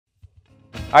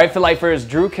All right, for lifers,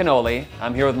 Drew Cannoli.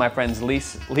 I'm here with my friends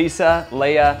Lisa,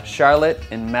 Leah, Charlotte,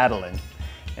 and Madeline.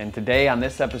 And today on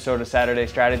this episode of Saturday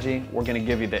Strategy, we're gonna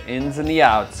give you the ins and the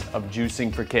outs of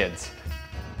juicing for kids.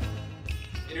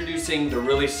 Introducing the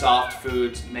really soft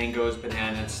foods, mangoes,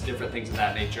 bananas, different things of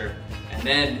that nature, and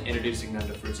then introducing them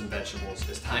to fruits and vegetables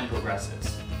as time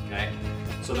progresses, okay?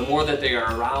 So the more that they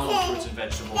are around fruits and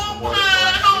vegetables, the more that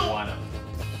they'll actually want them.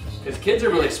 Because kids are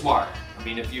really smart. I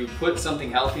mean, if you put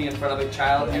something healthy in front of a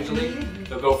child, usually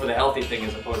they'll go for the healthy thing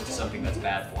as opposed to something that's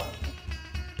bad for them.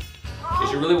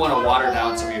 Because you really want to water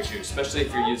down some of your juice, especially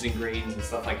if you're using greens and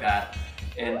stuff like that.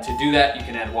 And to do that, you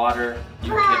can add water.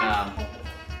 You can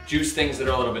juice things that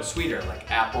are a little bit sweeter, like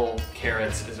apple,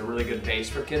 carrots is a really good base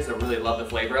for kids. They'll really love the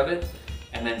flavor of it.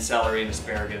 And then celery and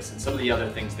asparagus and some of the other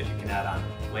things that you can add on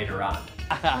later on.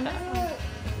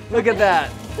 Look at that.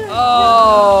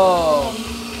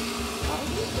 Oh!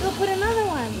 We'll put another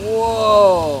one.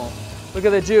 Whoa! Look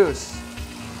at the juice.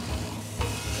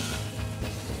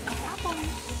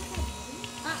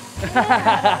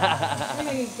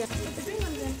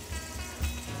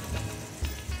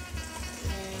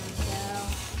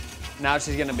 Now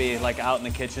she's gonna be like out in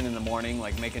the kitchen in the morning,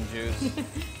 like making juice.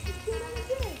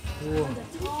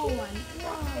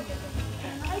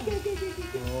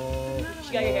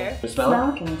 She got your hair?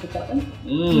 Smell? Can you take that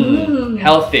one?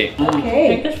 Healthy.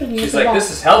 Okay. She's like,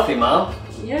 this is healthy, Mom.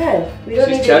 Yeah. We don't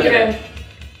She's need chugging to eat it.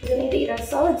 we don't need to eat our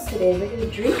solids today. We're gonna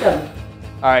drink them.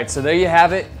 All right, so there you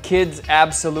have it. Kids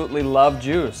absolutely love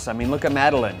juice. I mean, look at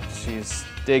Madeline. She's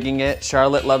digging it.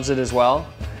 Charlotte loves it as well.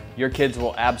 Your kids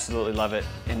will absolutely love it,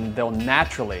 and they'll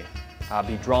naturally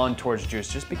be drawn towards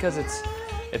juice just because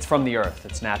it's from the earth.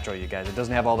 It's natural, you guys. It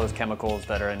doesn't have all those chemicals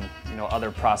that are in,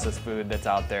 other processed food that's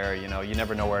out there. You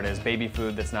never know where it is. Baby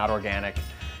food that's not organic,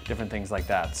 different things like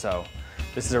that. So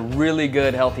this is a really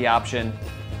good, healthy option.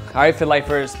 All right, Fit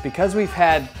Lifers, because we've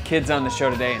had kids on the show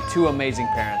today and two amazing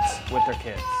parents with their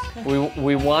kids,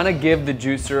 we want to give the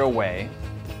juicer away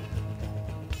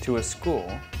to a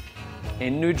school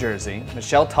in New Jersey.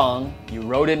 Michelle Tong, you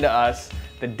wrote into us.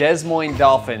 The Des Moines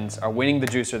Dolphins are winning the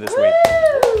juicer this week.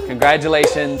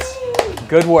 Congratulations,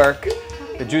 good work.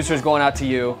 The juicer's going out to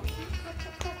you.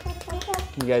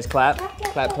 You guys clap,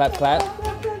 clap, clap, clap.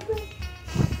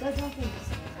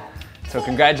 So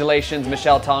congratulations,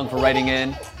 Michelle Tong, for writing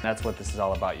in. That's what this is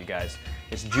all about, you guys.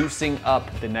 It's juicing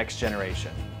up the next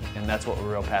generation. And that's what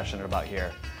we're real passionate about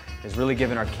here, is really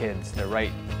giving our kids the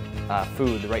right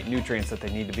food, the right nutrients that they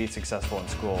need to be successful in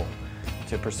school,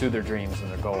 to pursue their dreams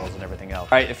and their goals and everything else.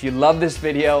 All right, if you love this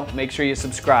video, make sure you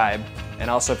subscribe. And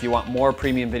also, if you want more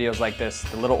premium videos like this,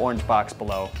 the little orange box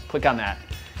below, click on that.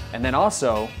 And then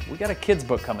also, we got a kids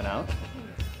book coming out.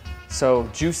 So,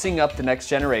 Juicing Up the Next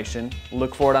Generation.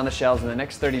 Look for it on the shelves. In the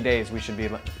next 30 days, we should be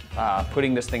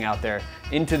putting this thing out there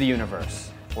into the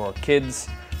universe for kids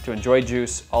to enjoy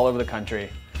juice all over the country.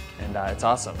 And it's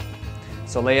awesome.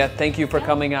 So, Leah, thank you for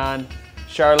coming on.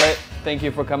 Charlotte, thank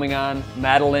you for coming on.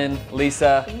 Madeline,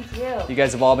 Lisa, Thank you. You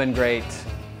guys have all been great.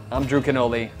 I'm Drew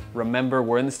Cannoli. Remember,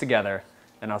 we're in this together,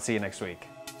 and I'll see you next week.